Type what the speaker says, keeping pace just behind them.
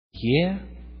семье,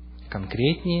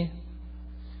 конкретнее,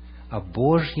 о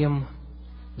Божьем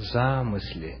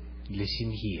замысле для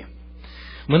семьи.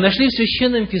 Мы нашли в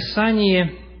Священном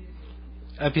Писании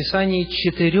описание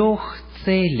 4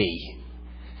 целей,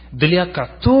 для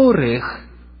которых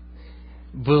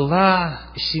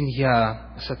была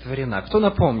семья сотворена. Кто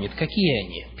напомнит, какие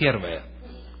они? Первое.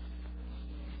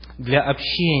 Для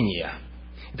общения.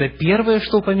 Это первое,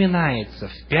 что упоминается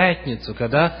в пятницу,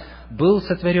 когда был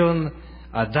сотворен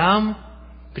Адам,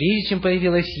 прежде чем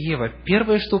появилась Ева.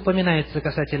 Первое, что упоминается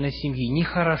касательно семьи: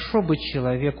 нехорошо быть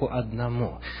человеку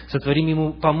одному. Сотворим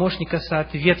ему помощника,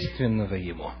 соответственного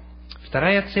ему.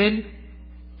 Вторая цель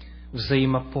 –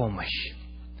 взаимопомощь.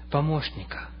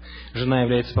 Помощника. Жена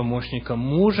является помощником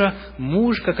мужа.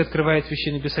 Муж, как открывает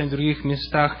Священное Писание в других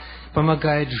местах,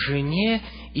 помогает жене,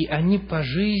 и они по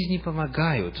жизни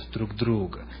помогают друг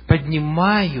другу,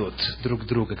 поднимают друг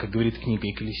друга, как говорит книга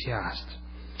Екклесиаст.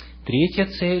 Третья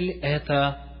цель –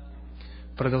 это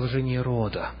продолжение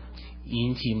рода и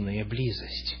интимная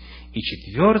близость. И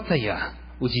четвертая,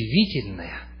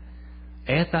 удивительная,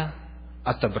 это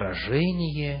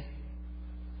отображение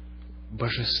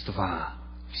божества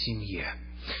в семье.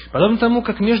 Подобно тому,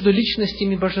 как между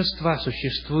личностями божества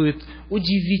существует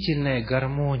удивительная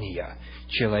гармония,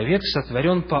 человек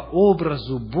сотворен по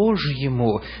образу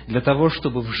Божьему для того,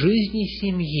 чтобы в жизни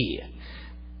семьи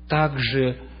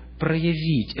также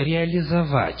проявить,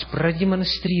 реализовать,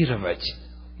 продемонстрировать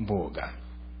Бога.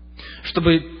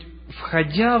 Чтобы,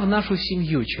 входя в нашу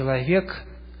семью, человек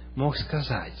мог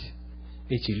сказать: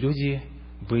 эти люди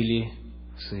были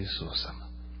с Иисусом.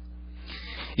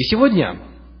 И сегодня,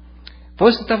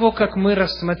 после того, как мы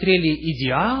рассмотрели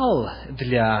идеал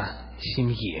для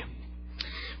семьи,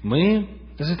 мы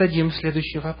зададим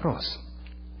следующий вопрос.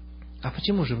 А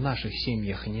почему же в наших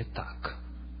семьях не так?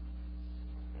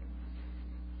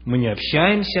 Мы не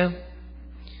общаемся,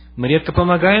 мы редко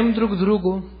помогаем друг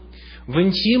другу, в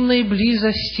интимной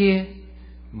близости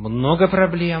много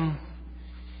проблем,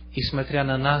 и, смотря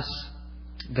на нас,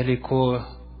 далеко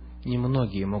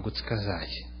немногие могут сказать: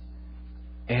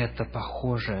 это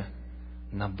похоже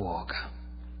на Бога.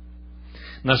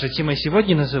 Наша тема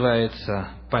сегодня называется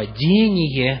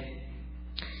 «Падение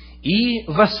и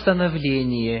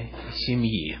восстановление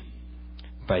семьи».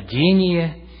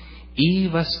 Падение и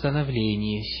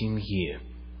восстановление семьи.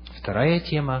 Вторая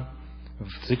тема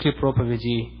в цикле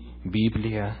проповедей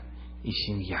 «Библия и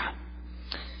семья».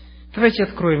 Давайте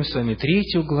откроем с вами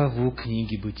 3 главу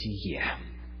книги «Бытие».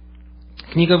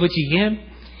 Книга «Бытие»,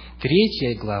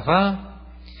 3 глава,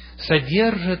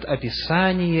 содержит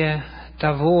описание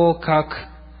того, как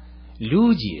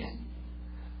люди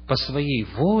по своей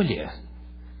воле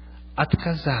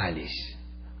отказались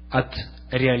от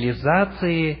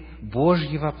реализации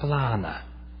Божьего плана,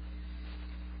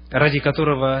 ради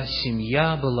которого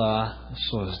семья была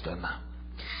создана.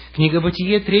 Книга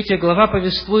 «Бытие», 3 глава,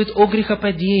 повествует о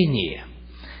грехопадении,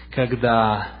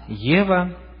 когда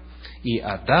Ева и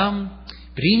Адам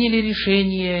приняли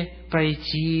решение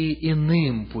пойти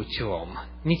иным путем,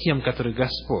 не тем, который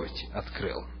Господь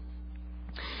открыл.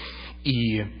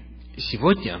 И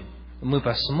сегодня мы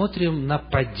посмотрим на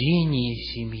падение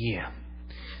семьи.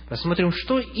 Посмотрим,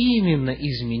 что именно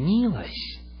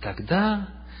изменилось тогда,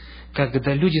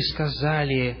 когда люди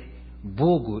сказали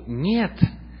Богу «нет»,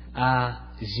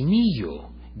 а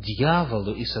змею,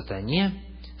 дьяволу и сатане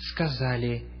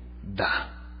сказали «да».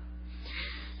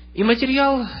 И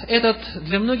материал этот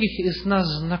для многих из нас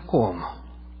знаком.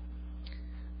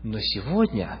 Но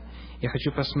сегодня я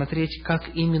хочу посмотреть,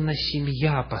 как именно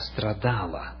семья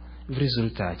пострадала в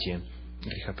результате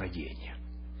грехопадения.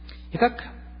 Итак,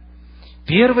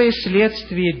 первое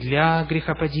следствие для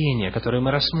грехопадения, которое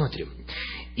мы рассмотрим.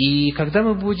 И когда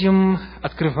мы будем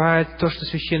открывать то, что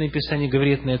Священное Писание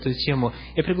говорит на эту тему,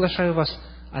 я приглашаю вас,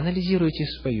 анализируйте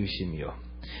свою семью.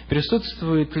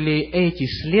 Присутствуют ли эти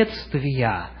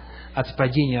следствия от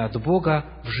падения от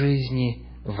Бога в жизни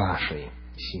вашей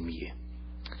семьи?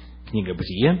 Книга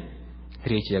 «Бытие»,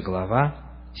 3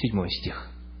 глава, 7 стих.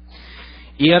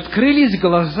 «И открылись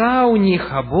глаза у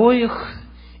них обоих,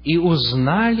 и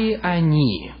узнали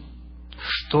они,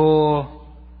 что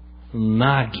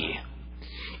наги,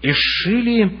 и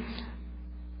сшили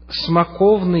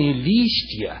смоковные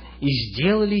листья, и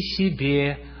сделали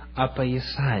себе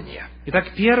опоясание».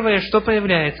 Итак, первое, что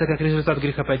появляется как результат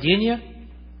грехопадения?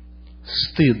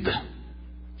 Стыд.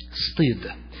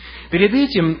 Стыд. Перед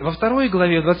этим, во 2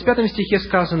 главе, в 25 стихе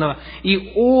сказано: «И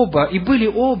были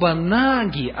оба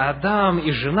наги, Адам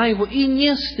и жена его, и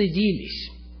не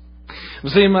стыдились».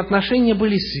 Взаимоотношения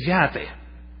были святы.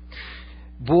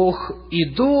 Бог и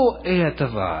до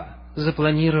этого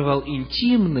запланировал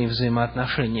интимные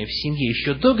взаимоотношения в семье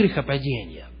еще до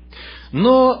грехопадения,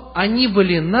 но они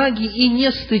были наги и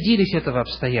не стыдились этого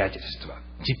обстоятельства.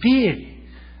 Теперь,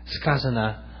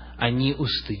 сказано, они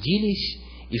устыдились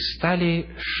и стали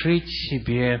шить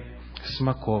себе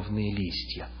смоковные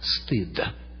листья. Стыд.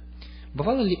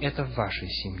 Бывало ли это в вашей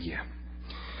семье?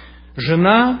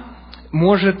 Жена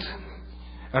может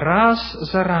раз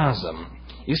за разом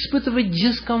испытывать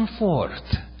дискомфорт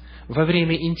во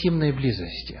время интимной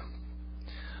близости.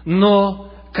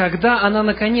 Но когда она,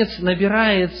 наконец,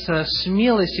 набирается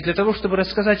смелости для того, чтобы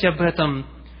рассказать об этом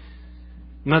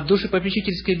на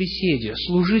душепопечительской беседе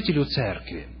служителю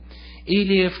церкви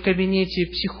или в кабинете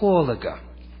психолога,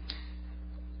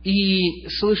 и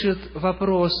слышит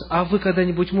вопрос: «А вы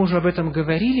когда-нибудь мужу об этом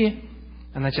говорили?»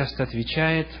 Она часто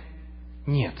отвечает: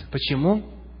 «Нет».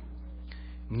 Почему?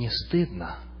 «Мне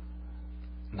стыдно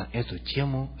на эту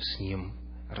тему с ним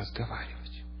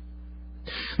разговаривать».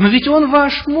 Но ведь он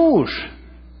ваш муж.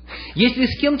 Если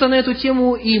с кем-то на эту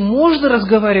тему и можно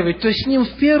разговаривать, то с ним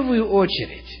в первую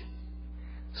очередь.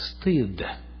 Стыд.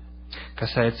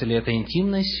 Касается ли это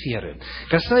интимной сферы?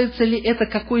 Касается ли это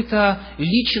какой-то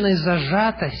личной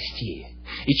зажатости?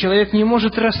 И человек не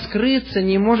может раскрыться,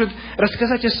 не может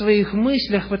рассказать о своих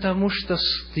мыслях, потому что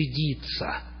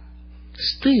стыдится.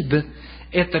 Стыд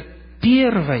 – это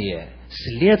первое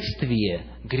следствие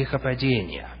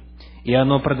грехопадения. И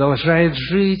оно продолжает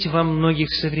жить во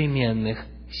многих современных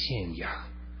семьях.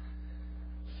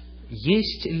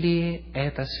 Есть ли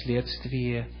это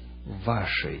следствие в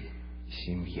вашей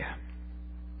семье?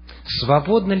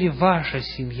 Свободна ли ваша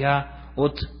семья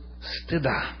от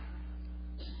стыда?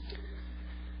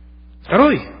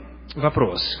 Второй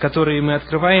вопрос, который мы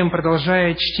открываем,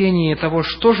 продолжая чтение того,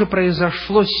 что же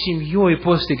произошло с семьей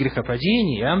после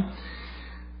грехопадения,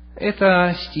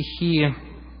 это стихи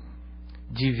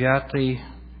 9,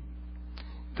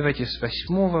 давайте с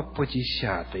 8 по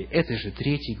 10, этой же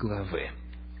 3 главы,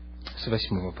 с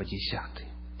 8 по 10.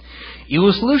 «И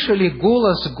услышали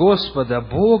голос Господа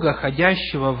Бога,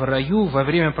 ходящего в раю во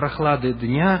время прохлады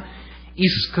дня, и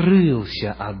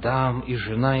скрылся Адам и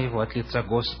жена его от лица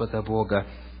Господа Бога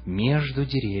между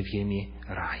деревьями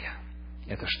рая».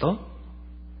 Это что?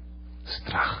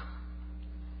 Страх.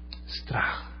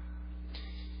 Страх.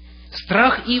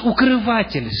 Страх и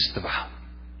укрывательство.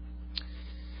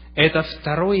 Это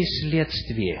второе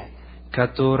следствие,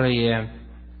 которое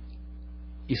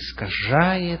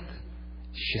искажает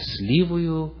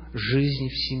счастливую жизнь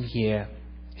в семье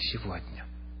сегодня.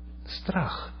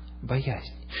 Страх,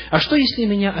 боязнь. А что, если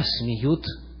меня осмеют?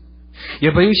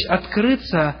 Я боюсь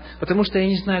открыться, потому что я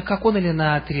не знаю, как он или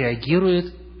она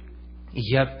отреагирует.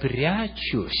 Я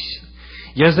прячусь.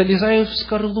 Я залезаю в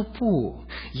скорлупу.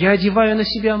 Я одеваю на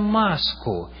себя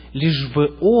маску, лишь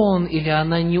бы он или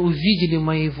она не увидели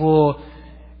моего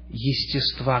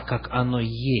естества, как оно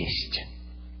есть.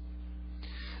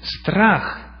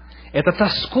 Страх – это та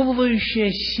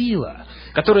сковывающая сила,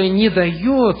 которая не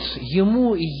дает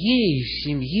ему и ей в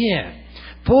семье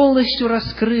полностью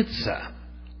раскрыться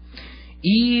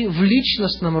и в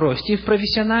личностном росте, и в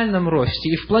профессиональном росте,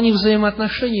 и в плане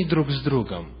взаимоотношений друг с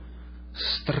другом.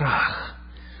 Страх.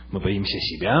 Мы боимся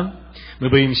себя, мы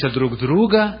боимся друг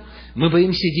друга, мы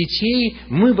боимся детей,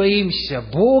 мы боимся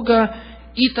Бога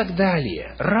и так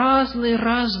далее. Разные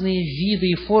виды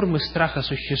и формы страха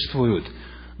существуют,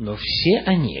 но все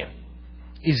они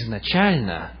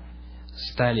изначально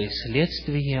стали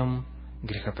следствием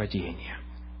грехопадения.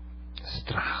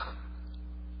 Страх.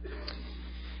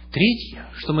 Третье,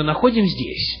 что мы находим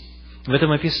здесь, в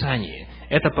этом описании,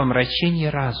 это помрачение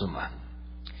разума.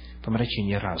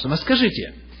 Помрачение разума.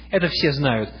 Скажите, это все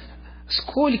знают,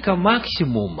 сколько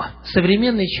максимум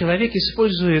современный человек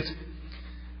использует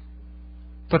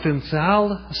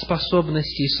потенциал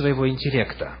способностей своего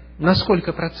интеллекта? На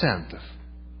сколько процентов?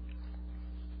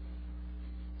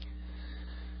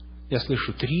 Я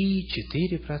слышу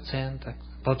 3-4%,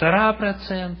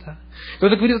 1,5%.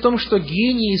 Кто-то говорит о том, что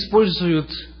гении используют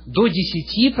до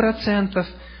 10%.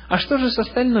 А что же с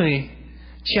остальной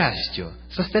частью,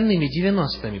 с остальными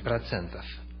 90%?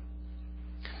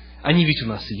 Они ведь у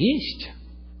нас есть.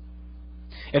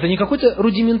 Это не какой-то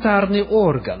рудиментарный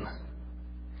орган.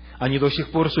 Они до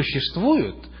сих пор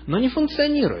существуют, но не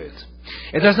функционируют.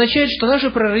 Это означает, что наши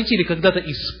прародители когда-то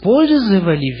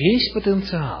использовали весь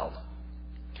потенциал.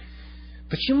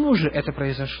 Почему же это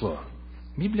произошло?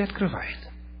 Библия открывает.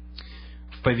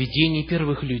 В поведении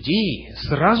первых людей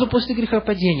сразу после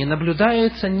грехопадения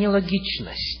наблюдается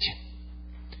нелогичность.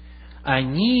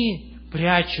 Они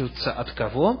прячутся от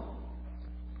кого?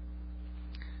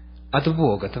 От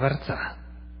Бога, Творца.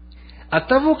 от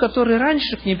того, который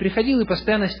раньше к ним приходил и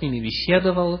постоянно с ними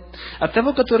беседовал, от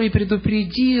того, который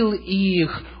предупредил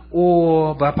их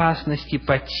об опасности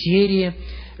потери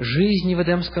жизни в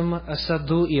Эдемском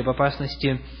саду и об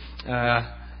опасности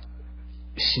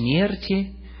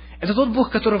смерти. Это тот Бог,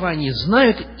 которого они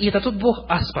знают, и это тот Бог,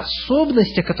 о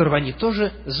способностях которого они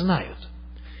тоже знают.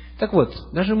 Так вот,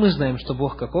 даже мы знаем, что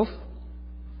Бог каков?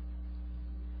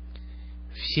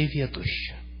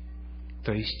 Всеведущий.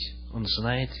 То есть, Он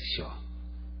знает все.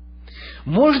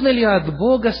 Можно ли от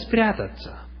Бога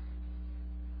спрятаться?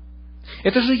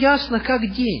 Это же ясно, как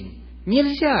день.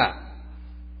 Нельзя.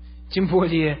 Тем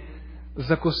более,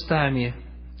 за кустами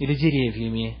или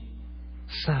деревьями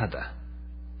сада.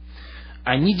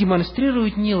 Они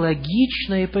демонстрируют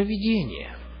нелогичное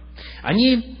поведение.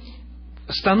 Они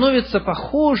становятся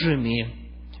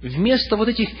похожими вместо вот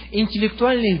этих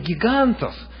интеллектуальных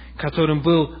гигантов, которым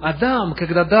был Адам,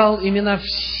 когда дал имена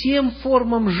всем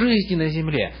формам жизни на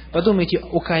земле. Подумайте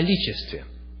о количестве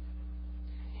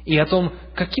и о том,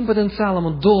 каким потенциалом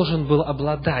он должен был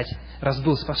обладать, раз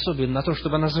был способен на то,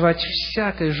 чтобы назвать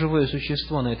всякое живое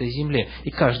существо на этой земле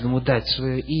и каждому дать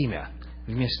свое имя.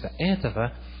 Вместо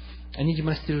этого они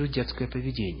демонстрируют детское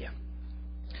поведение.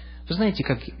 Вы знаете,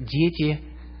 как дети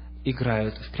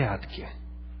играют в прятки,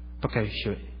 пока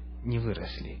еще не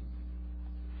выросли.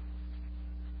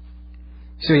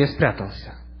 Все, я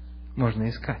спрятался. Можно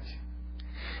искать.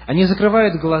 Они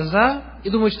закрывают глаза и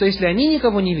думают, что если они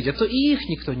никого не видят, то и их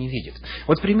никто не видит.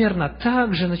 Вот примерно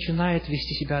так же начинают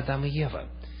вести себя Адам и Ева.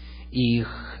 И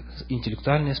их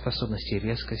интеллектуальные способности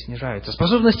резко снижаются.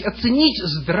 Способность оценить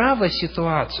здраво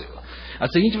ситуацию,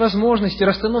 оценить возможности,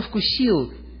 расстановку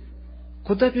сил.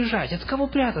 Куда бежать? От кого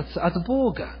прятаться? От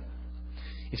Бога.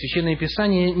 И Священное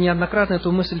Писание неоднократно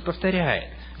эту мысль повторяет.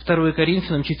 2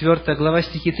 Коринфянам 4 глава,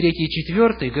 стихи 3 и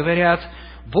 4 говорят: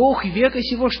 «Бог века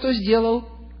сего что сделал?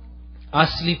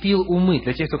 Ослепил умы».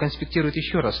 Для тех, кто конспектирует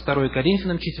еще раз, 2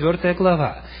 Коринфянам 4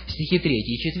 глава, стихи 3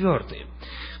 и 4.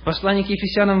 Послание к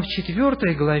Ефесянам в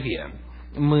 4 главе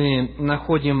мы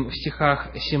находим в стихах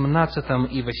 17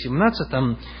 и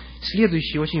 18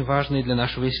 следующие очень важные для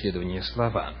нашего исследования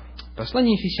слова.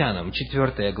 Послание Ефесянам,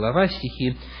 4 глава,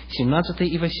 стихи 17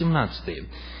 и 18.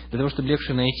 Для того, чтобы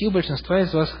легче найти, у большинства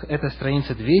из вас это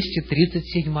страница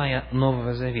 237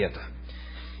 Нового Завета.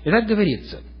 Итак,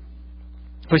 говорится: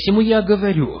 «Посему я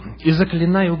говорю и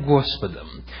заклинаю Господом,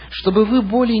 чтобы вы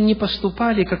более не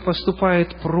поступали, как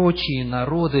поступают прочие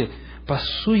народы, по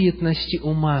суетности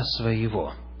ума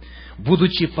своего,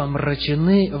 будучи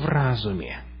помрачены в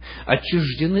разуме,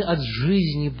 отчуждены от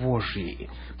жизни Божьей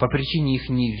по причине их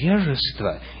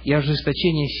невежества и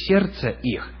ожесточения сердца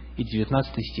их». И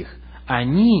 19 стих.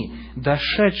 «Они,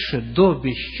 дошедшие до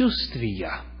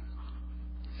бесчувствия,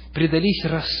 предались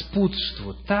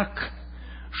распутству так,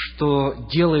 что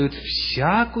делают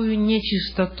всякую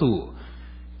нечистоту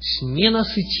с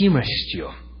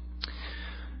ненасытимостью».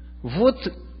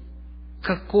 Вот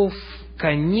каков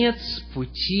конец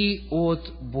пути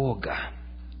от Бога.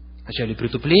 Вначале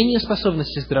притупление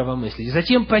способности здравомыслить,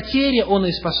 затем потеря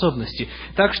оной способности,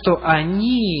 так что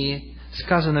они,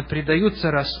 сказано, предаются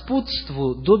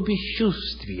распутству до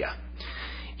бесчувствия.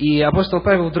 И апостол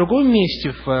Павел в другом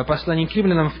месте, в послании к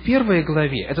римлянам в 1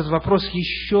 главе, этот вопрос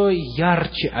еще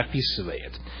ярче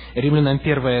описывает. Римлянам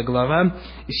 1 глава,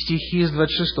 стихи с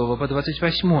 26 по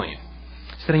 28.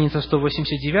 Страница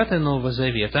 189 Нового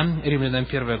Завета, Римлянам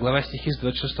 1 глава, стихи с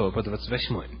 26 по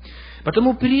 28.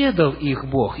 «Потому предал их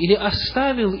Бог, или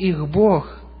оставил их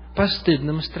Бог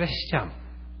постыдным страстям.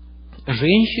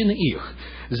 Женщины их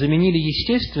заменили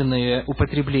естественное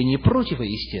употребление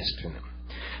противоестественным.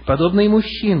 Подобно и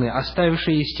мужчины,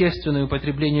 оставившие естественное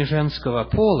употребление женского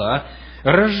пола,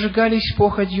 разжигались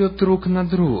похотью друг на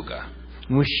друга,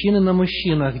 мужчины на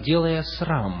мужчинах, делая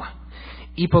срам,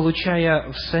 и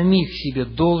получая в самих себе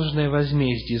должное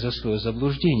возмездие за свое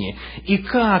заблуждение. И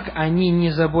как они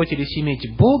не заботились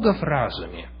иметь Бога в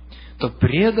разуме, то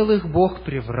предал их Бог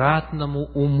превратному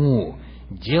уму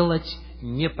делать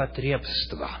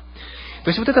непотребство». То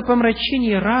есть вот это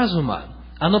помрачение разума,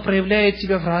 оно проявляет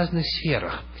себя в разных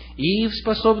сферах. И в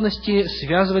способности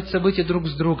связывать события друг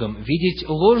с другом, видеть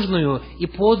ложную и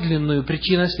подлинную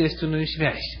причинно-следственную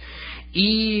связь.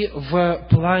 И в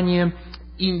плане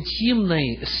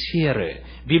интимной сферы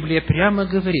Библия прямо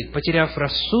говорит: потеряв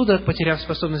рассудок, потеряв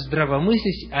способность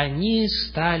здравомыслить, они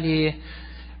стали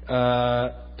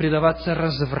предаваться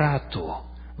разврату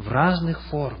в разных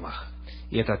формах.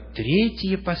 И это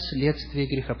третье последствие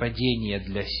грехопадения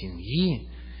для семьи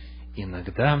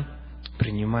иногда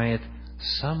принимает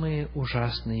самые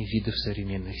ужасные виды в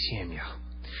современных семьях.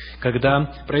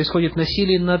 когда происходит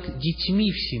насилие над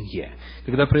детьми в семье,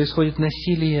 когда происходит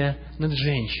насилие над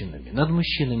женщинами, над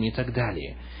мужчинами и так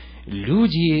далее,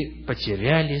 люди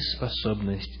потеряли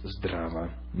способность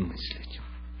здраво мыслить.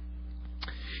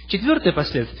 Четвертое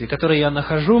последствие, которое я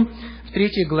нахожу в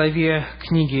 3 главе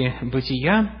книги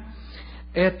 «Бытия»,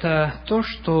 это то,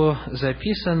 что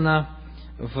записано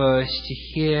в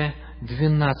стихе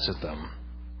 12.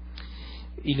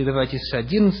 Или давайте с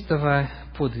 11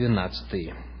 по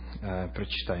 12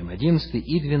 прочитаем. 11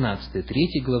 и 12,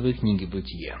 3 главы книги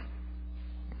 «Бытие».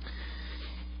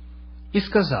 «И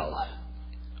сказал: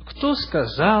 кто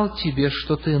сказал тебе,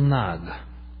 что ты наг?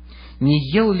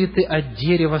 Не ел ли ты от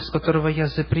дерева, с которого я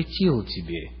запретил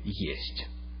тебе есть?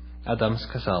 Адам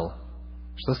сказал.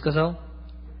 Что сказал?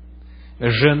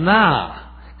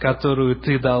 Жена, которую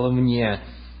ты дал мне,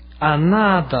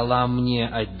 она дала мне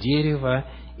от дерева,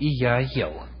 и я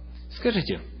ел.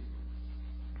 Скажите,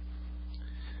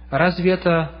 разве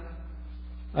это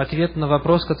ответ на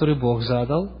вопрос, который Бог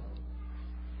задал?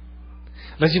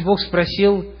 Разве Бог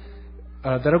спросил: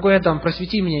 дорогой Адам,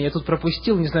 просвети меня, я тут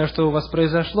пропустил, не знаю, что у вас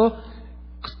произошло.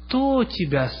 Кто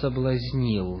тебя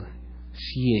соблазнил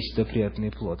съесть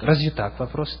запретный плод? Разве так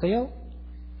вопрос стоял?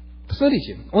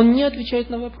 Посмотрите, он не отвечает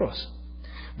на вопрос.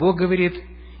 Бог говорит: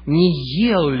 не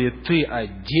ел ли ты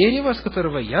от дерева, с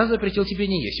которого я запретил тебе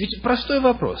не есть? Ведь простой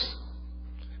вопрос.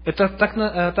 Это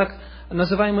так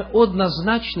называемый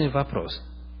однозначный вопрос.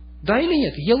 Да или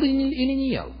нет? Ел или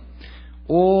не ел?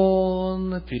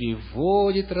 Он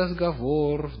переводит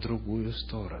разговор в другую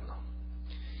сторону.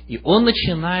 И он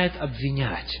начинает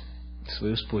обвинять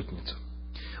свою спутницу.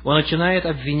 Он начинает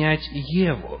обвинять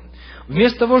Еву.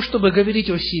 Вместо того, чтобы говорить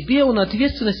о себе, он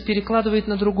ответственность перекладывает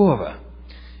на другого.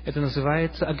 Это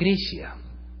называется агрессия.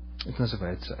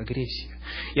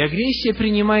 И агрессия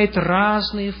принимает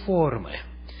разные формы.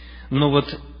 Но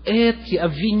вот эти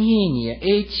обвинения,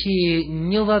 эти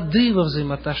нелады во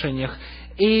взаимоотношениях,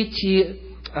 эти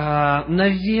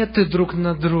наветы друг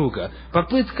на друга,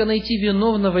 попытка найти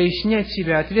виновного и снять с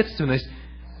себя ответственность,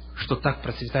 что так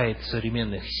процветает в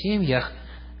современных семьях,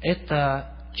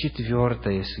 это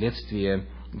 4 следствие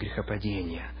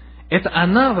грехопадения. Это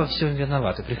она во всем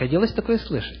виновата. Приходилось такое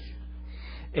слышать.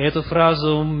 Эту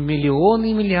фразу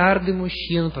миллионы и миллиарды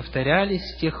мужчин повторяли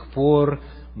с тех пор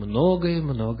много и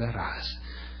много раз.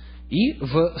 И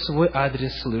в свой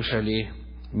адрес слышали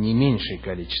не меньшее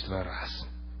количество раз.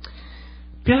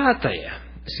 5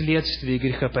 следствие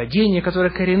грехопадения, которое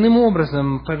коренным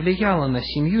образом повлияло на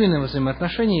семью и на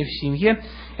взаимоотношения в семье,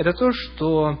 это то,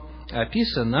 что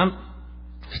описано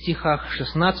в стихах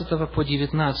 16 по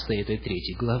 19 этой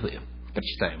 3 главы.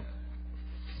 Прочитаем.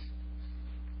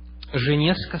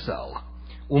 «Жене сказал: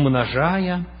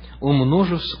 умножая,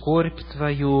 умножу скорбь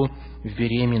твою в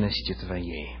беременности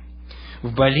твоей.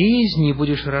 В болезни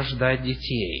будешь рождать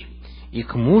детей, и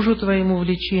к мужу твоему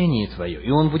влечение твое, и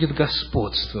он будет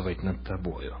господствовать над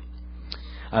тобою.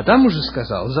 Адам уже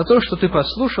сказал: за то, что ты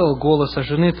послушал голоса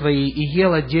жены твоей и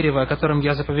ел от дерева, о котором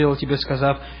я заповедал тебе,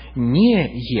 сказав: не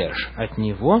ешь от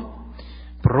него,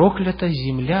 проклята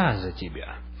земля за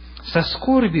тебя. Со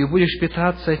скорбью будешь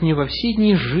питаться от него все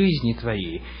дни жизни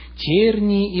твоей,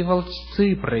 тернии и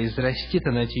волчцы произрастит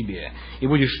она тебе, и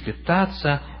будешь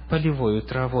питаться полевою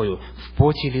травою, в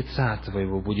поте лица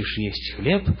твоего будешь есть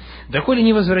хлеб, доколе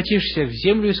не возвратишься в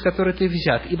землю, из которой ты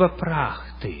взят, ибо прах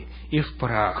ты, и в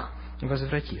прах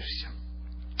возвратишься».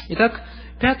 Итак,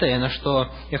 5, на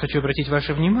что я хочу обратить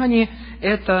ваше внимание,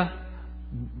 это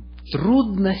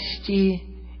трудности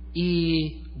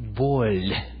и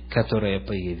боль, которая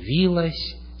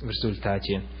появилась в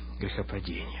результате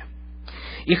грехопадения.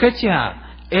 И хотя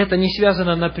это не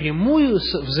связано напрямую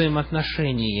с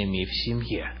взаимоотношениями в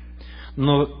семье,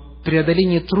 но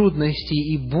преодоление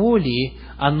трудностей и боли,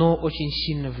 оно очень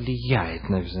сильно влияет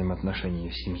на взаимоотношения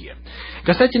в семье.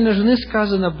 Касательно жены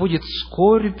сказано: будет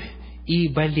скорбь и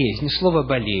болезнь. Слово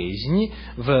 «болезнь»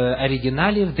 в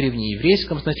оригинале, в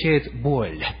древнееврейском, означает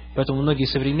 «боль». Поэтому многие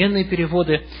современные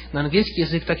переводы на английский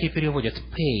язык так и переводят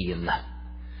 «pain».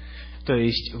 То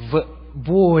есть в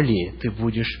боли ты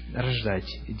будешь рождать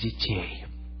детей.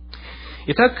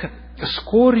 Итак,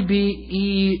 скорби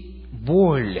и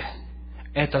боль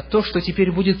 – это то, что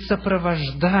теперь будет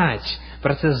сопровождать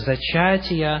процесс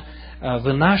зачатия,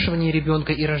 вынашивания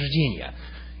ребенка и рождения.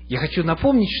 Я хочу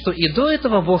напомнить, что и до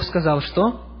этого Бог сказал,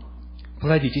 что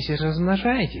плодитесь и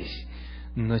размножайтесь.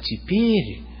 Но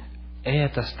теперь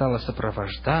это стало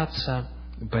сопровождаться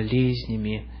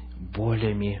болезнями,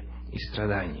 болями и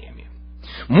страданиями.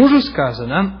 Мужу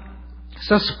сказано: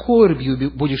 со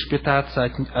скорбью будешь питаться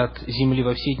от земли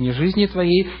во все дни жизни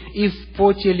твоей, и в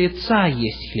поте лица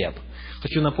есть хлеб.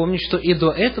 Хочу напомнить, что и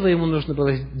до этого ему нужно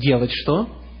было делать что?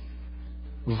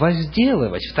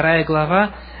 Возделывать. 2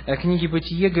 глава книги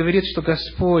Бытие говорит, что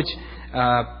Господь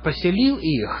поселил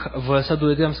их в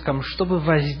саду Эдемском, чтобы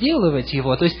возделывать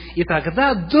его. То есть и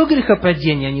тогда, до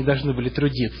грехопадения, они должны были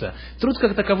трудиться. Труд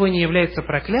как таковой не является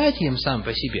проклятием сам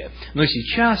по себе, но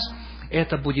сейчас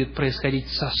это будет происходить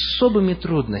с особыми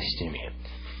трудностями.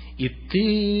 И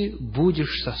ты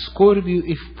будешь со скорбью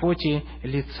и в поте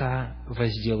лица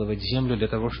возделывать землю для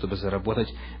того, чтобы заработать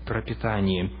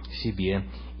пропитание себе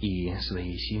и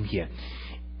своей семье.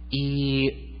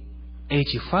 И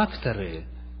эти факторы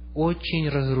очень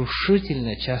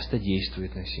разрушительно часто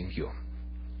действуют на семью.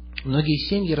 Многие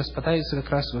семьи распадаются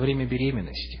как раз во время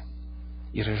беременности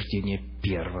и рождения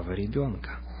первого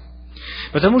ребенка.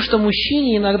 Потому что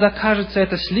мужчине иногда кажется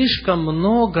это слишком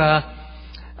много,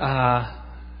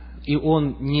 и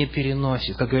он не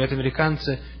переносит, как говорят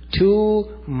американцы,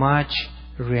 too much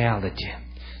reality.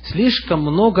 Слишком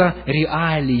много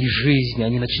реалий жизни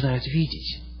они начинают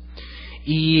видеть.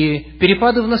 И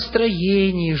перепады в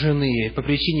настроении жены по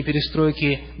причине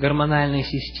перестройки гормональной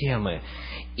системы,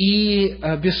 и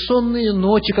бессонные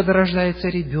ночи, когда рождается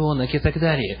ребенок, и так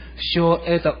далее. Все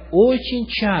это очень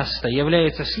часто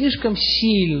является слишком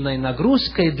сильной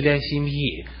нагрузкой для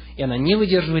семьи, и она не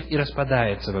выдерживает и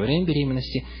распадается во время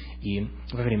беременности и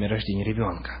во время рождения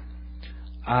ребенка.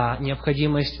 А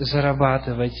необходимость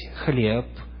зарабатывать хлеб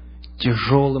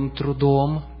тяжелым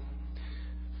трудом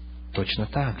точно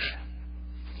так же.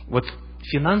 Вот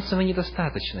финансовая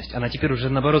недостаточность, она теперь уже,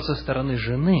 наоборот, со стороны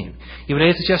жены,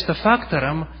 является часто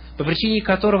фактором, по причине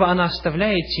которого она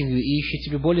оставляет семью и ищет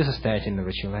себе более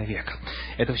состоятельного человека.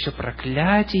 Это все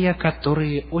проклятия,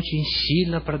 которые очень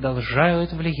сильно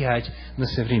продолжают влиять на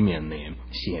современные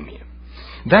семьи.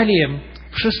 Далее,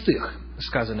 в-шестых,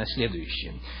 сказано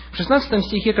следующее. В 16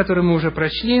 стихе, который мы уже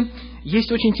прочли,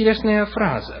 есть очень интересная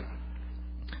фраза.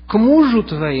 «К мужу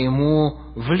твоему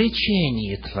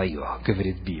влечение твое»,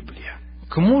 говорит Библия.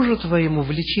 «К мужу твоему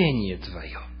влечение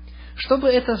твое». Что бы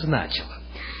это значило?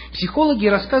 Психологи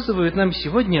рассказывают нам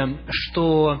сегодня,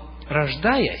 что,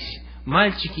 рождаясь,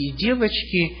 мальчики и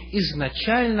девочки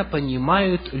изначально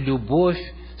понимают любовь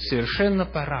совершенно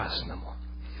по-разному.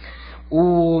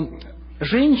 У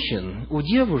женщин, у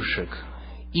девушек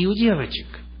и у девочек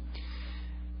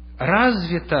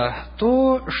развито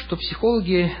то, что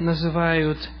психологи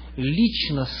называют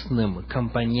личностным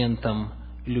компонентом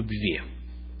любви.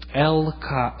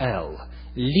 ЛКЛ.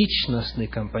 Личностный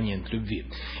компонент любви.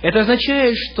 Это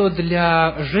означает, что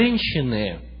для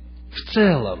женщины в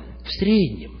целом, в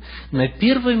среднем, на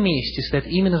первом месте стоят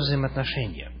именно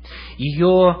взаимоотношения.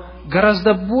 Ее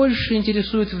гораздо больше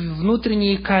интересуют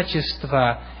внутренние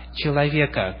качества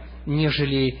человека,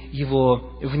 нежели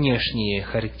его внешние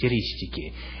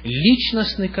характеристики.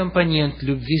 Личностный компонент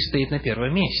любви стоит на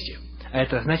первом месте. А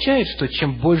это означает, что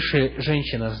чем больше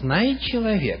женщина знает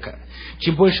человека,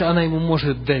 чем больше она ему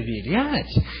может доверять,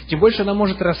 тем больше она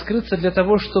может раскрыться для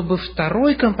того, чтобы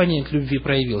второй компонент любви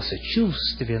проявился,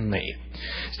 чувственный.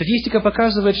 Статистика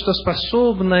показывает, что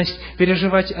способность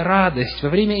переживать радость во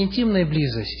время интимной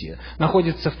близости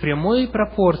находится в прямой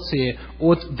пропорции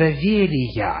от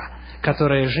доверия,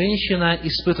 которое женщина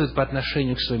испытывает по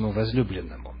отношению к своему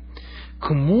возлюбленному.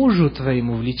 К мужу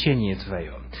твоему влечение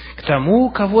твое, к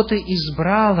тому, кого ты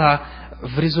избрала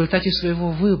в результате своего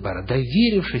выбора,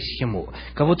 доверившись ему,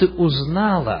 кого ты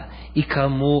узнала и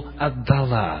кому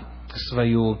отдала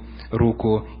свою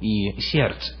руку и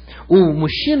сердце. У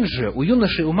мужчин же, у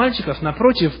юношей, у мальчиков,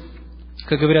 напротив,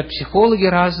 как говорят психологи,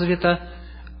 развито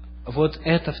вот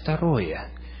это второе,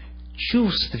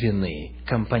 чувственный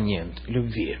компонент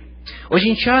любви.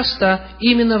 Очень часто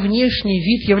именно внешний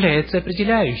вид является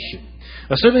определяющим.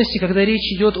 В особенности, когда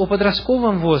речь идет о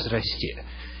подростковом возрасте,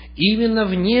 именно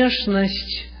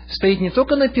внешность стоит не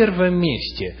только на первом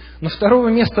месте, но второго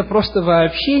места просто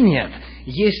вообще нет.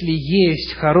 Если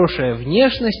есть хорошая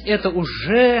внешность, это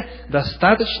уже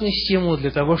достаточный стимул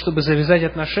для того, чтобы завязать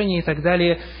отношения и так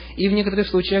далее, и в некоторых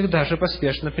случаях даже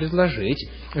поспешно предложить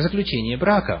заключение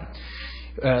брака.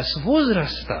 С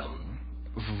возрастом,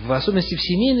 в особенности в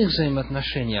семейных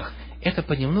взаимоотношениях, это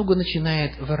понемногу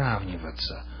начинает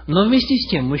выравниваться. Но вместе с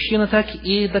тем, мужчина так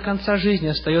и до конца жизни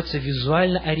остается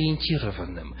визуально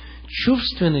ориентированным.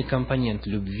 Чувственный компонент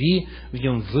любви в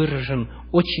нем выражен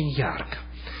очень ярко.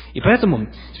 И поэтому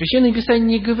Священное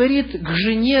Писание не говорит «к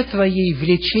жене твоей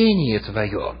влечение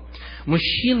твое».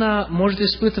 Мужчина может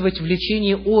испытывать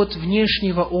влечение от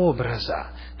внешнего образа,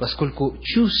 поскольку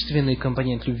чувственный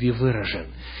компонент любви выражен.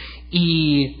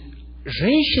 И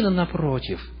женщина,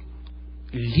 напротив,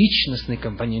 личностный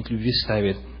компонент любви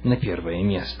ставит на первое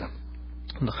место.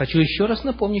 Но хочу еще раз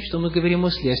напомнить, что мы говорим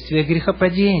о следствии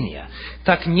грехопадения.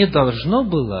 Так не должно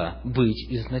было быть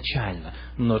изначально,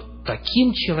 но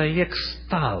таким человек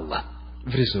стал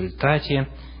в результате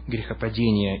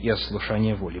грехопадения и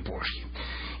ослушания воли Божьей.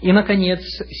 И, наконец,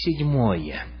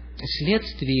 7.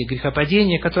 Следствие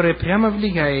грехопадения, которое прямо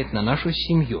влияет на нашу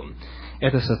семью,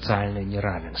 это социальное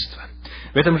неравенство.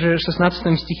 В этом же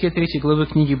 16 стихе 3 главы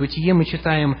книги «Бытие» мы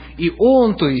читаем: «И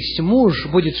он, то есть муж,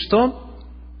 будет что?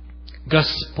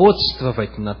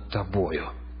 Господствовать над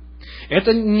тобою».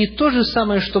 Это не то же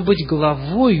самое, что быть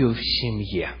главою в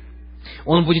семье.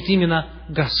 Он будет именно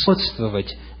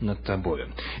господствовать над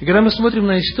тобою. И когда мы смотрим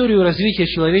на историю развития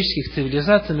человеческих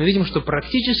цивилизаций, мы видим, что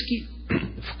практически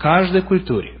в каждой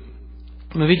культуре,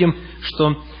 мы видим,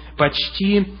 что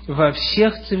почти во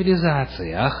всех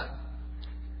цивилизациях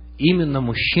именно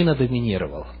мужчина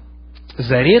доминировал.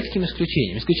 За редким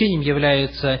исключением. Исключением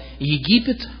является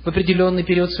Египет в определенный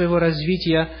период своего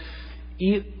развития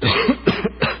и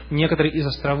некоторые из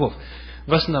островов.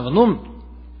 В основном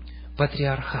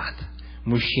патриархат.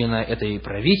 Мужчина – это и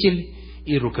правитель,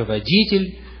 и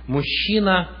руководитель.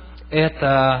 Мужчина –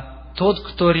 это тот,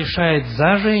 кто решает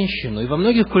за женщину. И во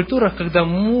многих культурах, когда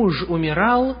муж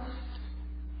умирал,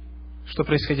 что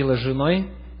происходило с женой?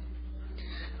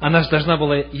 Она же должна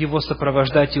была его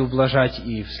сопровождать и ублажать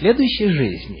и в следующей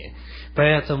жизни.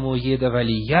 Поэтому ей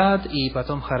давали яд, и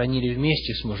потом хоронили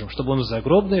вместе с мужем, чтобы он в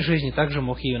загробной жизни также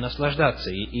мог ею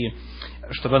наслаждаться, и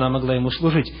чтобы она могла ему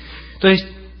служить. То есть,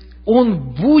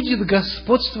 он будет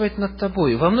господствовать над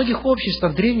тобой. Во многих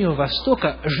обществах Древнего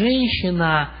Востока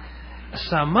женщина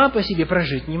сама по себе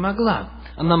прожить не могла.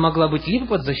 Она могла быть либо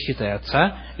под защитой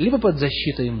отца, либо под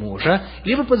защитой мужа,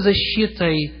 либо под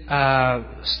защитой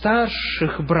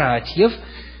старших братьев.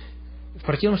 В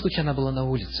противном случае она была на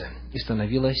улице и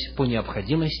становилась по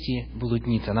необходимости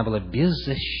блудницей. Она была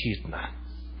беззащитна.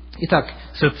 Итак,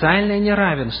 социальное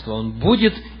неравенство, он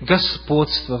будет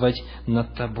господствовать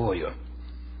над тобою.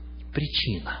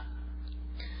 Причина.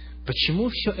 Почему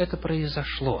все это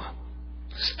произошло?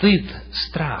 Стыд,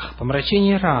 страх,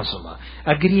 помрачение разума,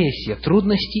 агрессия,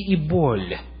 трудности и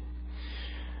боль,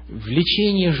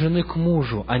 влечение жены к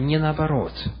мужу, а не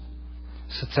наоборот,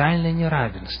 социальное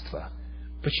неравенство.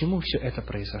 Почему все это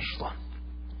произошло?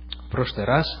 В прошлый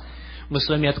раз мы с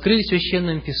вами открыли в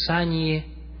Священном Писании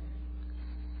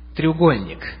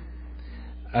треугольник.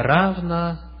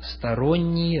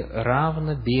 Равносторонний,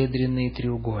 равнобедренный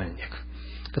треугольник,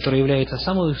 который является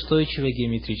самой устойчивой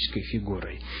геометрической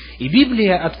фигурой. И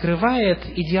Библия открывает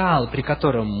идеал, при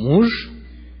котором муж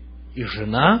и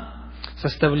жена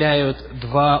составляют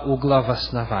два угла в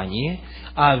основании,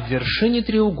 а в вершине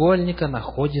треугольника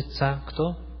находится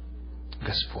кто?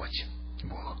 Господь,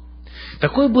 Бог.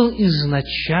 Такой был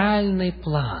изначальный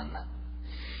план.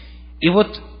 И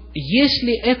вот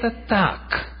если это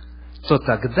так, то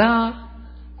тогда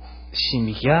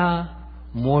семья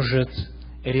может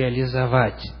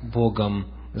реализовать Богом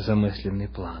замысленный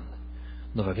план.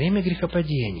 Но во время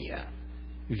грехопадения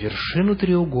вершину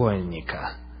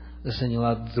треугольника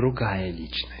заняла другая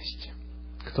личность.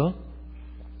 Кто?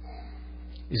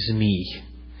 Змей.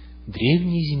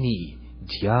 Древний змей,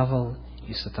 дьявол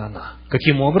и сатана.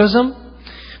 Каким образом?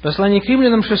 Послание к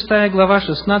Римлянам, 6 глава,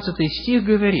 16 стих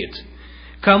говорит: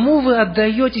 «Кому вы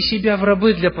отдаете себя в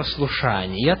рабы для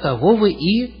послушания, того вы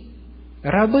и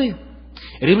рабы».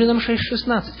 Римлянам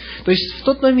 6:16. То есть, в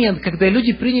тот момент, когда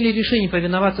люди приняли решение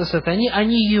повиноваться сатане,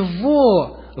 они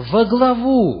его во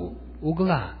главу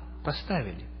угла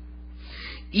поставили.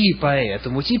 И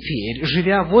поэтому теперь,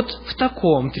 живя вот в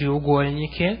таком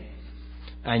треугольнике,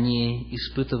 они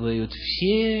испытывают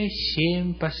все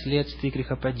 7 последствий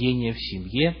грехопадения в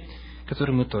семье,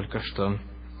 которые мы только что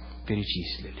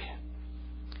перечислили.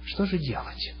 Что же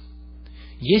делать?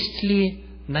 Есть ли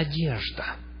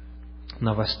надежда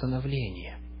на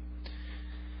восстановление?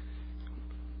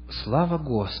 Слава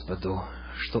Господу,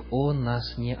 что Он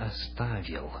нас не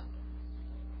оставил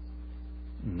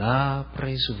на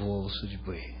произвол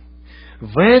судьбы.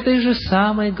 В этой же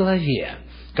самой главе,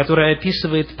 которая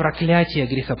описывает проклятие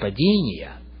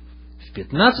грехопадения, в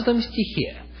 15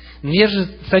 стихе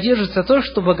содержится то,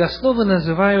 что богословы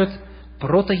называют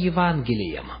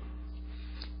протоевангелием,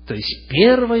 то есть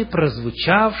первой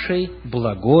прозвучавшей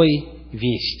благой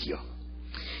вестью.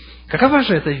 Какова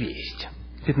же эта весть?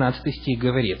 15 стих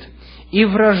говорит: «И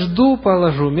вражду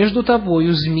положу между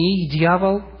тобою, змей,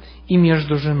 дьявол, и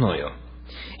между женою,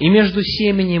 и между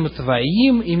семенем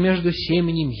твоим, и между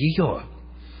семенем ее.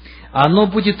 Оно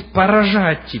будет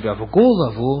поражать тебя в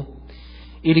голову»,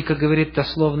 или, как говорит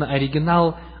дословно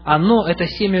оригинал, «оно, это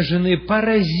семя жены,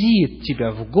 поразит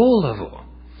тебя в голову,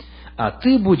 а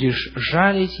ты будешь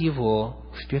жалить его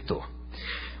в пяту».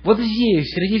 Вот здесь,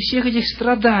 среди всех этих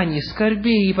страданий,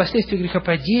 скорбей и последствий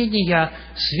грехопадения,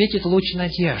 светит луч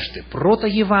надежды,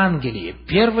 протоевангелие,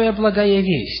 первая благая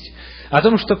весть о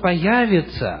том, что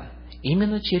появится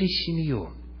именно через семью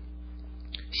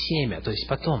семя, то есть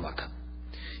потомок,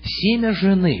 семя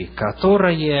жены,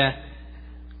 которое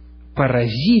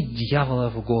поразит дьявола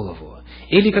в голову.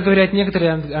 Или, как говорят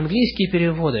некоторые английские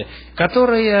переводы,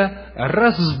 которое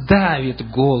раздавит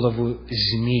голову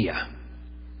змея.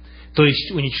 То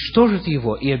есть уничтожит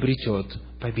его и обретет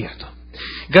победу.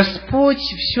 Господь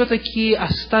все-таки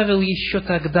оставил еще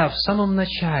тогда, в самом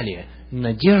начале,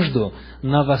 надежду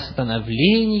на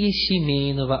восстановление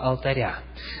семейного алтаря,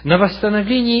 на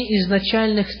восстановление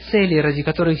изначальных целей, ради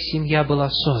которых семья была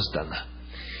создана.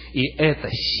 И это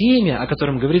семя, о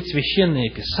котором говорит Священное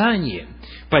Писание,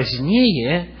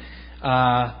 позднее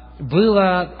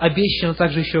было обещано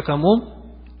также еще кому?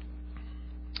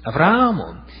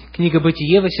 Аврааму. Книга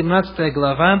Бытие, 18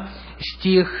 глава,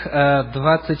 стих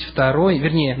 22,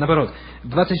 вернее, наоборот,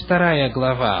 22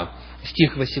 глава,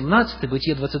 стих 18,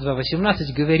 Бытие 22,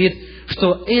 18, говорит,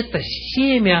 что это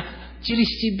семя через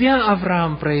тебя,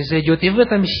 Авраам, произойдет, и в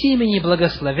этом семени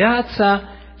благословятся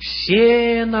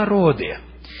все народы.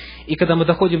 И когда мы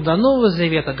доходим до Нового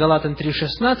Завета, Галатам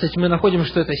 3,16, мы находим,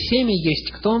 что это семя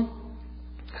есть кто?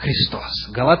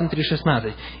 Христос. Галатам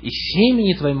 3,16. «И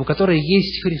семени твоему, которое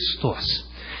есть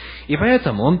Христос». И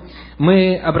поэтому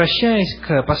мы, обращаясь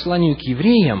к посланию к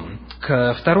евреям,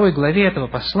 к 2 главе этого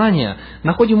послания,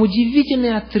 находим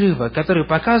удивительный отрывок, который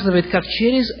показывает, как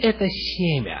через это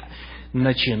семя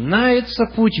начинается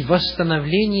путь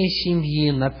восстановления семьи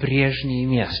на прежнее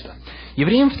место.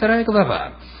 Евреям 2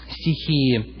 глава,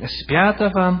 стихи с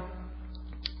 5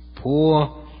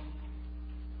 по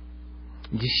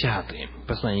 10.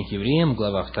 Послание к евреям,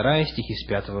 глава 2, стихи с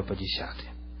 5 по 10.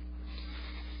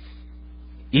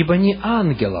 «Ибо не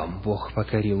ангелам Бог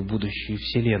покорил будущую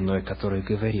вселенную, о которой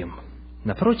говорим.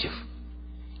 Напротив,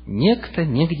 некто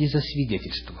негде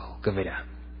засвидетельствовал, говоря,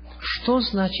 что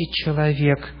значит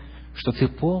человек, что ты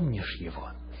помнишь его?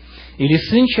 Или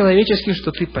сын человеческий,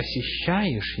 что ты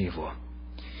посещаешь его?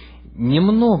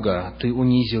 Немного ты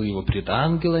унизил его пред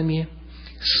ангелами,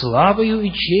 славою и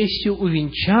честью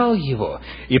увенчал его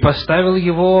и поставил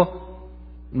его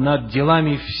над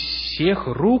делами всех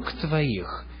рук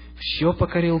твоих, все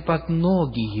покорил под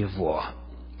ноги его».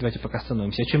 Давайте пока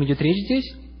остановимся. О чем идет речь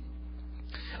здесь?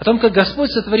 О том, как Господь,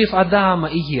 сотворив Адама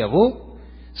и Еву,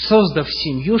 создав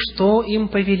семью, что им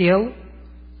повелел?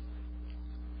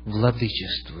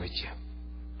 Владычествуйте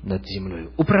над землей,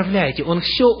 управляйте. Он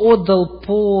все отдал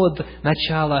под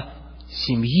начало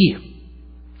семьи.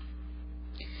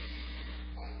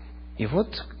 И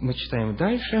вот мы читаем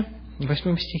дальше, в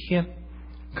 8 стихе: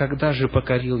 «Когда же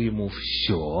покорил ему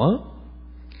все,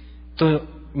 то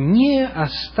не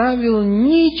оставил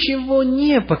ничего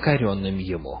непокоренным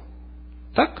ему».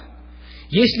 Так?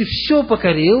 Если все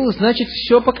покорил, значит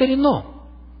все покорено.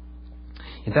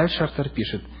 И дальше автор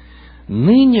пишет: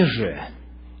 «Ныне же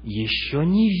еще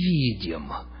не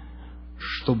видим,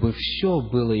 чтобы все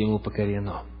было ему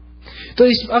покорено». То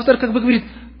есть автор как бы говорит: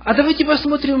 а давайте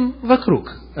посмотрим вокруг.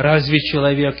 Разве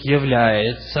человек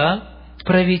является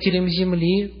правителем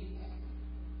земли?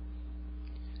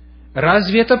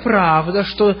 Разве это правда,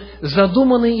 что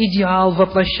задуманный идеал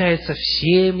воплощается в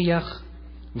семьях,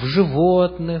 в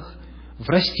животных, в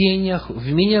растениях,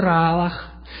 в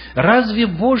минералах? Разве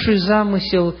Божий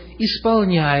замысел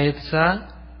исполняется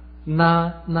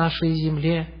на нашей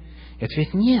земле?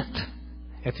 Ответ нет.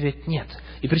 Ответ нет.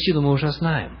 И причину мы уже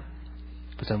знаем.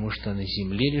 Потому что на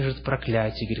земле лежит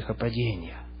проклятие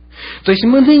грехопадения. То есть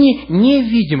мы ныне не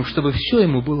видим, чтобы все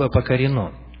ему было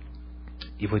покорено.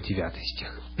 И вот 9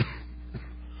 стих.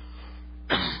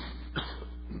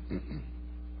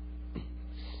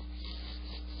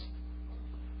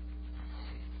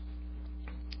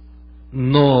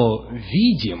 «Но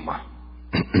видим,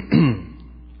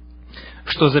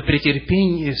 что за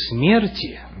претерпение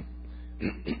смерти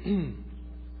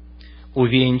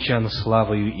увенчан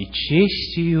славою и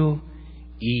честью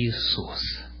Иисус,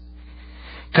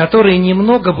 который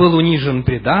немного был унижен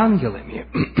пред ангелами,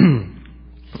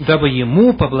 дабы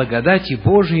ему по благодати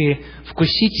Божией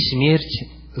вкусить смерть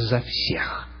за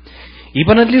всех.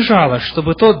 Ибо надлежало,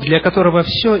 чтобы тот, для которого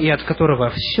все и от которого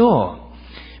все,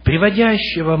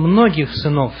 приводящего многих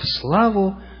сынов в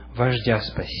славу, вождя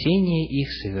спасения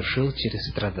их совершил через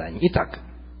страдания». Итак,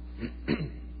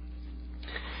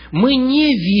 мы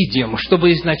не видим,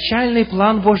 чтобы изначальный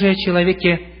план Божий о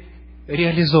человеке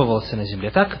реализовывался на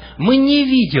земле. Так? Мы не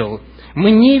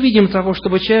видим того,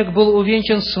 чтобы человек был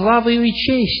увенчан славою и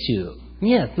честью.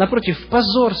 Нет, напротив,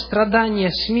 позор, страдания,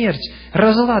 смерть,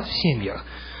 разлад в семьях.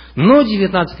 Но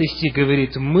 19 стих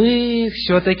говорит, мы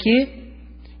все-таки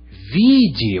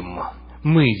видим,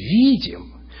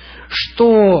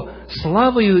 что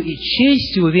славою и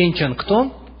честью увенчан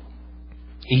кто?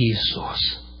 Иисус.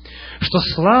 Что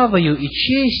славою и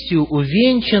честью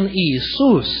увенчан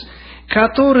Иисус,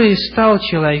 который стал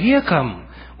человеком,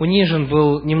 унижен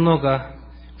был немного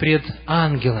пред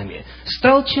ангелами,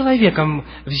 стал человеком,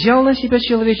 взял на себя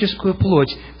человеческую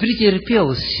плоть,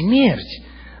 претерпел смерть,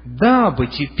 дабы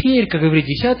теперь, как говорит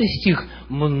 10 стих,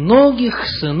 многих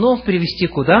сынов привести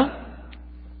куда?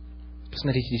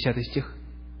 Посмотрите 10 стих.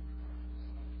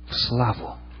 В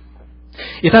славу.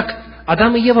 Итак,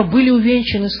 Адам и Ева были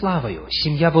увенчаны славою,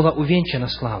 семья была увенчана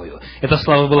славою. Эта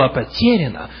слава была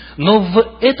потеряна, но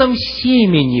в этом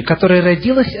семени, которое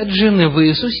родилось от жены в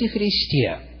Иисусе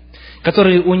Христе,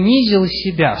 который унизил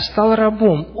себя, стал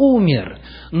рабом, умер,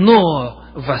 но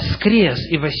воскрес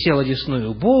и воссел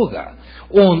одесную Бога,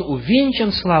 он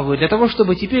увенчан славой для того,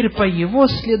 чтобы теперь по его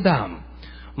следам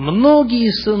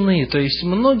многие сыны, то есть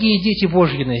многие дети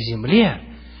Божьи на земле,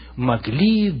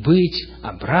 могли быть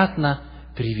обратно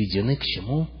приведены к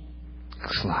чему?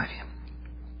 К славе.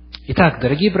 Итак,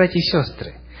 дорогие братья и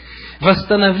сестры,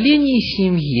 восстановление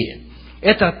семьи –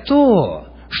 это то,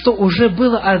 что уже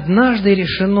было однажды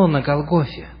решено на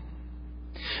Голгофе.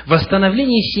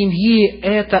 Восстановление семьи –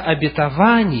 это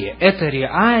обетование, это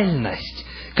реальность,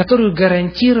 которую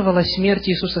гарантировала смерть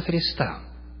Иисуса Христа.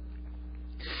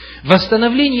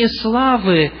 Восстановление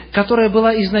славы, которая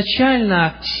была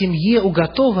изначально семье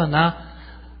уготована,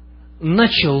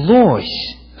 началось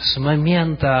с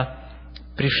момента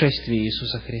пришествия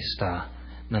Иисуса Христа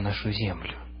на нашу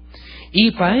землю.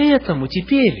 И поэтому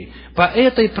теперь по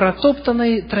этой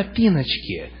протоптанной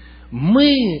тропиночке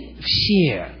мы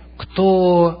все,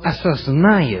 кто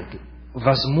осознает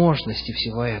возможности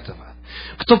всего этого,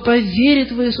 кто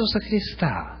поверит в Иисуса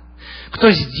Христа,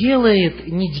 кто сделает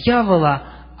не дьявола,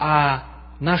 а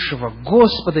нашего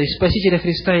Господа и Спасителя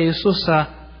Христа Иисуса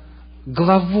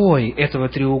главой этого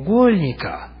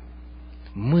треугольника,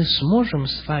 мы сможем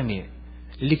с вами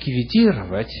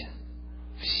ликвидировать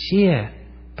все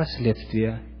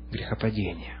последствия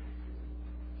грехопадения.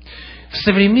 В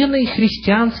современной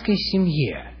христианской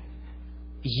семье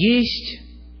есть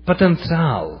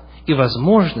потенциал и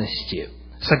возможности,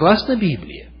 согласно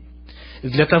Библии,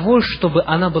 для того, чтобы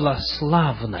она была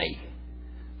славной,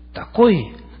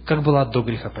 такой, как была до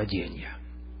грехопадения.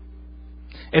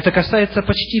 Это касается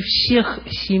почти всех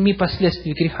 7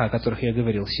 последствий греха, о которых я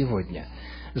говорил сегодня,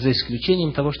 за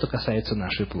исключением того, что касается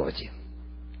нашей плоти.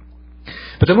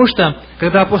 Потому что,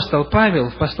 когда апостол Павел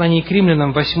в послании к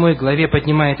римлянам 8 главе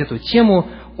поднимает эту тему,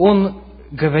 он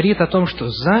говорит о том, что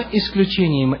за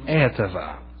исключением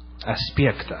этого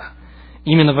аспекта,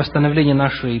 именно восстановления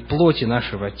нашей плоти,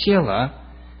 нашего тела,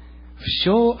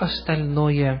 все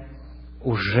остальное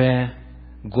уже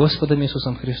Господом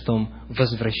Иисусом Христом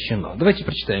возвращено. Давайте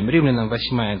прочитаем. Римлянам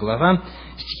 8 глава,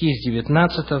 стихи с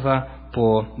 19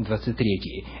 по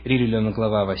 23. Римлянам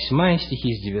глава 8,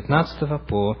 стихи с 19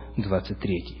 по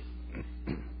 23.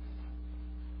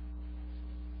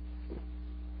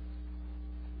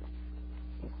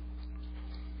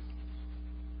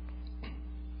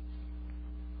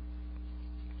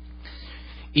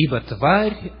 «Ибо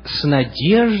тварь с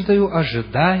надеждою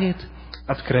ожидает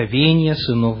откровения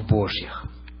сынов Божьих.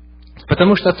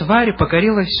 Потому что тварь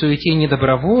покорилась в суете не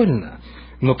добровольно,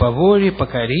 но по воле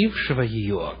покорившего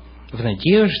ее, в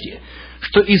надежде,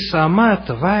 что и сама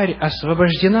тварь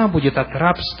освобождена будет от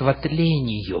рабства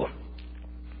тлению,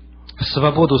 в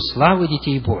свободу славы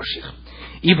детей Божьих.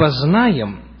 Ибо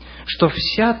знаем, что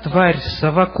вся тварь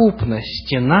совокупно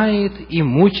стенает и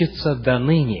мучится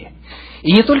доныне.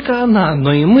 И не только она,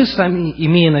 но и мы сами,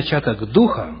 имея начаток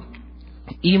Духа,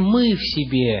 и мы в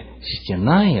себе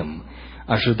стенаем,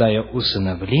 ожидая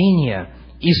усыновления,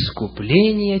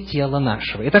 искупления тела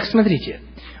нашего». Итак, смотрите,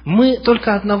 мы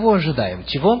только одного ожидаем.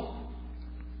 Чего?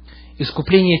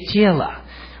 Искупление тела.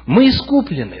 Мы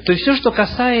искуплены. То есть все, что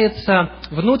касается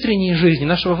внутренней жизни,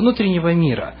 нашего внутреннего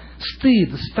мира,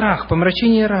 стыд, страх,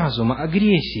 помрачение разума,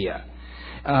 агрессия,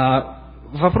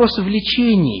 вопросы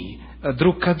влечений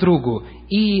друг к другу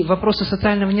и вопросы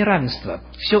социального неравенства.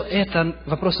 Все это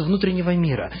вопросы внутреннего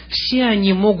мира. Все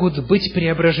они могут быть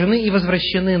преображены и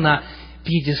возвращены на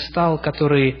пьедестал,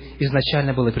 который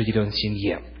изначально был определен в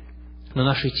семье. Но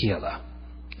наше тело,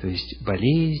 то есть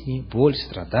болезни, боль,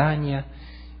 страдания,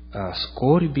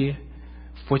 скорби,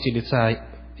 в поте лица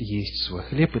есть свой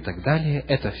хлеб и так далее,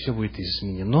 это все будет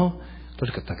изменено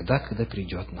только тогда, когда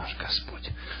придет наш Господь.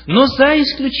 Но за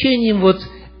исключением вот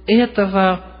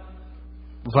этого,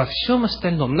 во всем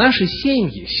остальном, наши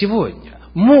семьи сегодня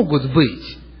могут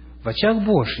быть в очах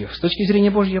Божьих, с точки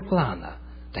зрения Божьего плана,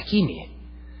 такими,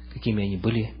 какими они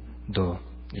были до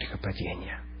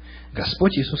грехопадения.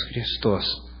 Господь Иисус Христос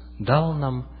дал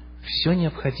нам все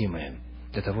необходимое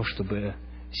для того, чтобы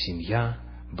семья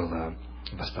была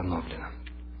восстановлена.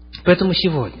 Поэтому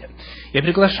сегодня я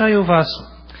приглашаю вас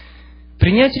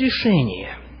принять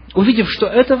решение, увидев, что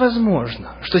это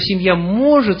возможно, что семья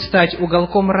может стать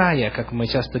уголком рая, как мы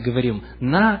часто говорим,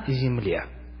 на земле.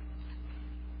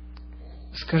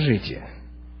 Скажите,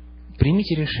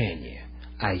 примите решение,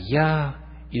 а я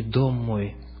и дом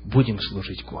мой будем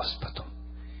служить Господу.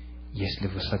 Если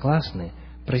вы согласны,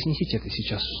 произнесите это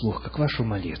сейчас вслух, как вашу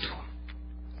молитву.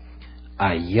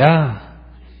 А я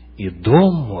и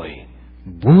дом мой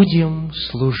будем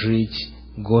служить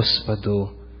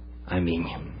Господу. Аминь.